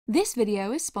This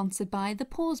video is sponsored by The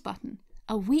Pause Button,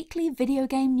 a weekly video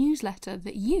game newsletter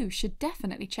that you should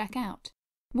definitely check out.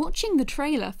 Watching the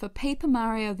trailer for Paper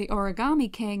Mario the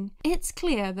Origami King, it's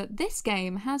clear that this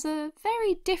game has a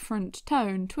very different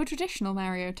tone to a traditional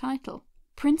Mario title.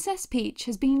 Princess Peach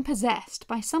has been possessed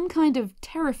by some kind of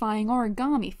terrifying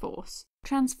origami force,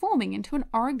 transforming into an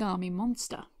origami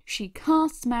monster. She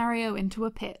casts Mario into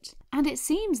a pit, and it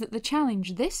seems that the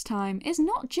challenge this time is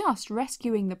not just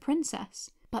rescuing the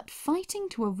princess, but fighting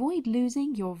to avoid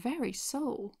losing your very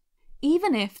soul.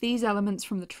 Even if these elements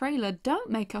from the trailer don't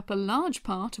make up a large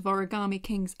part of Origami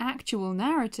King's actual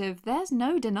narrative, there's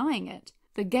no denying it.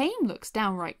 The game looks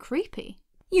downright creepy.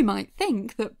 You might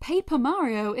think that Paper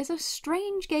Mario is a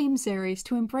strange game series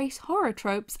to embrace horror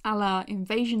tropes a la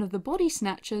Invasion of the Body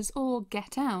Snatchers or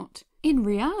Get Out. In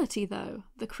reality though,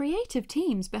 the creative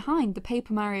teams behind the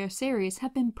Paper Mario series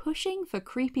have been pushing for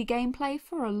creepy gameplay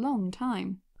for a long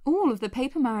time. All of the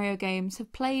Paper Mario games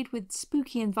have played with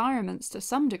spooky environments to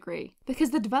some degree,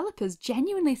 because the developers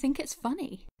genuinely think it's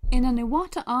funny. In an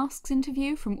Iwata Asks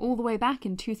interview from all the way back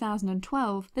in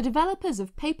 2012, the developers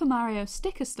of Paper Mario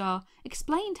Sticker Star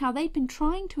explained how they'd been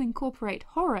trying to incorporate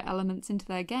horror elements into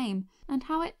their game, and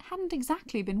how it hadn't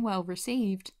exactly been well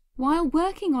received. While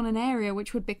working on an area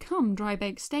which would become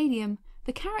Drybake Stadium,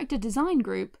 the character design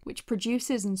group, which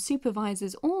produces and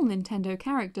supervises all Nintendo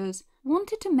characters,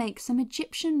 wanted to make some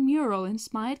Egyptian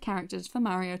mural-inspired characters for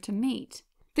Mario to meet.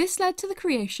 This led to the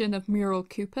creation of Mural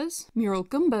Koopas, Mural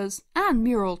Goombas, and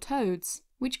Mural Toads,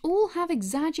 which all have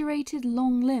exaggerated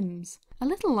long limbs, a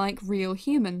little like real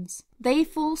humans. They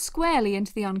fall squarely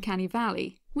into the uncanny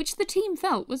valley, which the team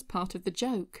felt was part of the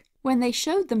joke. When they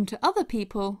showed them to other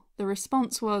people, the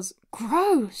response was,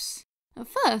 "Gross!" At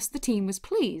first, the team was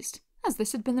pleased, as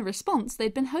this had been the response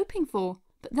they'd been hoping for,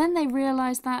 but then they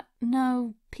realised that,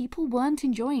 no, people weren't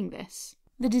enjoying this.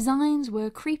 The designs were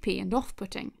creepy and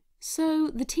off-putting. So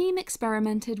the team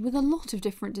experimented with a lot of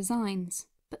different designs,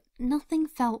 but nothing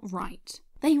felt right.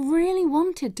 They really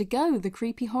wanted to go the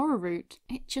creepy horror route,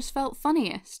 it just felt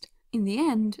funniest. In the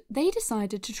end, they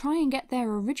decided to try and get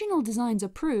their original designs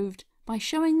approved by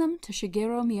showing them to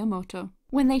Shigeru Miyamoto.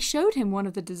 When they showed him one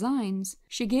of the designs,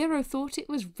 Shigeru thought it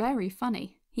was very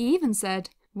funny. He even said,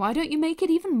 "Why don't you make it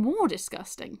even more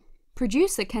disgusting?"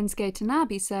 Producer Kensuke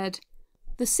Tanabe said,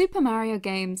 "The Super Mario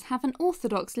games have an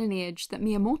orthodox lineage that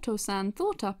Miyamoto-san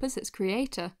thought up as its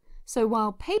creator, so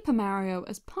while Paper Mario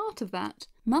as part of that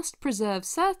must preserve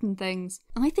certain things,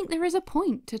 I think there is a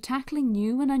point to tackling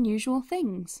new and unusual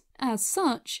things. As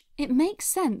such, it makes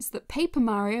sense that Paper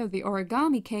Mario the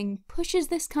Origami King pushes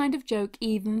this kind of joke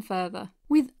even further.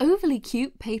 With overly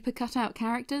cute paper cutout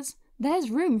characters,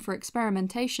 there's room for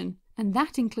experimentation, and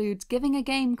that includes giving a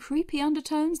game creepy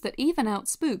undertones that even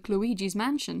outspook Luigi's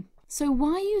Mansion. So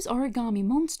why use origami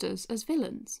monsters as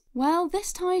villains? Well,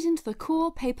 this ties into the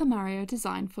core Paper Mario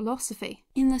design philosophy.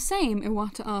 In the same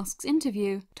Iwata Asks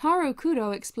interview, Taro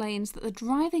Kudo explains that the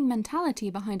driving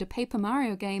mentality behind a Paper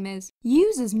Mario game is,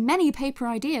 use as many paper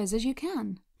ideas as you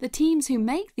can. The teams who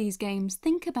make these games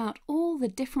think about all the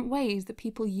different ways that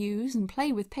people use and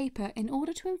play with paper in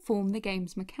order to inform the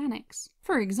game's mechanics.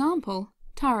 For example,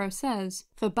 Taro says,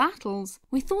 "For battles,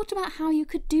 we thought about how you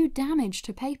could do damage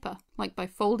to paper, like by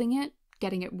folding it,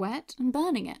 getting it wet, and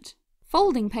burning it."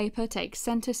 Folding paper takes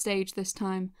centre stage this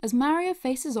time, as Mario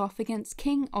faces off against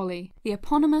King Olly, the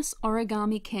eponymous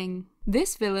Origami King.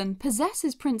 This villain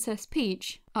possesses Princess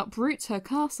Peach, uproots her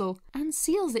castle, and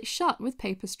seals it shut with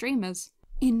paper streamers.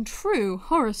 In true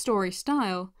horror story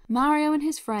style, Mario and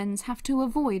his friends have to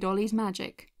avoid Olly's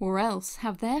magic, or else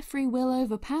have their free will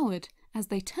overpowered, as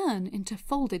they turn into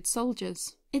folded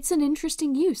soldiers. It's an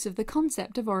interesting use of the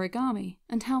concept of origami,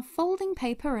 and how folding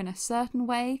paper in a certain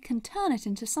way can turn it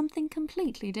into something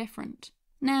completely different.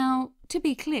 Now, to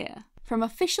be clear, from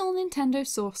official Nintendo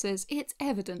sources, it's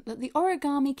evident that the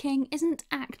Origami King isn't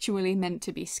actually meant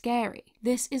to be scary.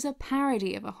 This is a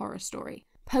parody of a horror story,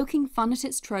 poking fun at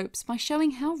its tropes by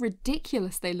showing how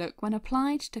ridiculous they look when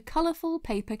applied to colourful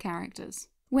paper characters.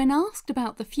 When asked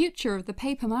about the future of the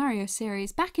Paper Mario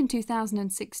series back in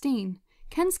 2016,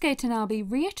 Kensuke Tanabe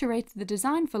reiterated the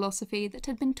design philosophy that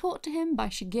had been taught to him by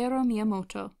Shigeru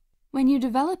Miyamoto. When you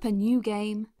develop a new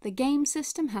game, the game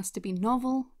system has to be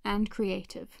novel and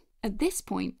creative. At this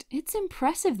point, it's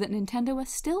impressive that Nintendo are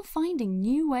still finding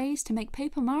new ways to make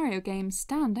Paper Mario games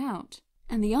stand out.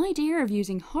 And the idea of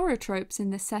using horror tropes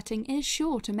in this setting is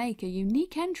sure to make a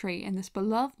unique entry in this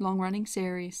beloved long-running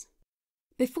series.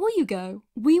 Before you go,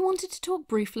 we wanted to talk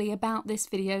briefly about this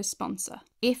video's sponsor.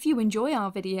 If you enjoy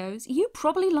our videos, you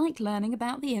probably like learning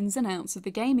about the ins and outs of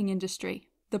the gaming industry.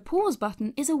 The Pause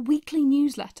Button is a weekly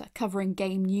newsletter covering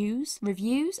game news,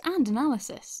 reviews, and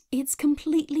analysis. It's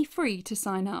completely free to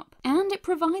sign up, and it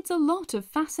provides a lot of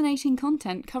fascinating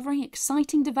content covering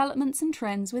exciting developments and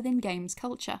trends within games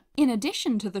culture. In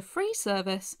addition to the free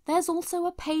service, there's also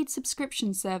a paid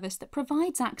subscription service that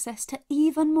provides access to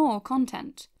even more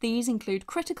content. These include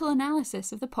critical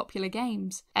analysis of the popular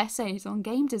games, essays on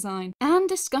game design, and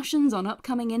discussions on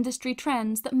upcoming industry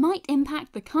trends that might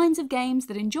impact the kinds of games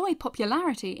that enjoy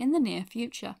popularity in the near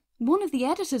future. One of the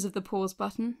editors of the Pause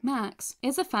Button, Max,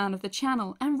 is a fan of the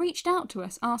channel and reached out to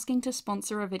us asking to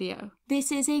sponsor a video.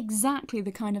 This is exactly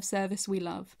the kind of service we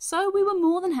love, so we were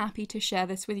more than happy to share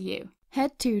this with you.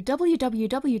 Head to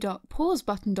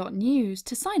www.pausebutton.news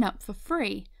to sign up for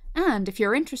free, and if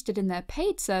you're interested in their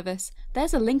paid service,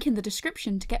 there's a link in the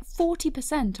description to get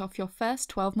 40% off your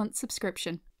first 12-month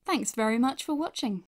subscription. Thanks very much for watching.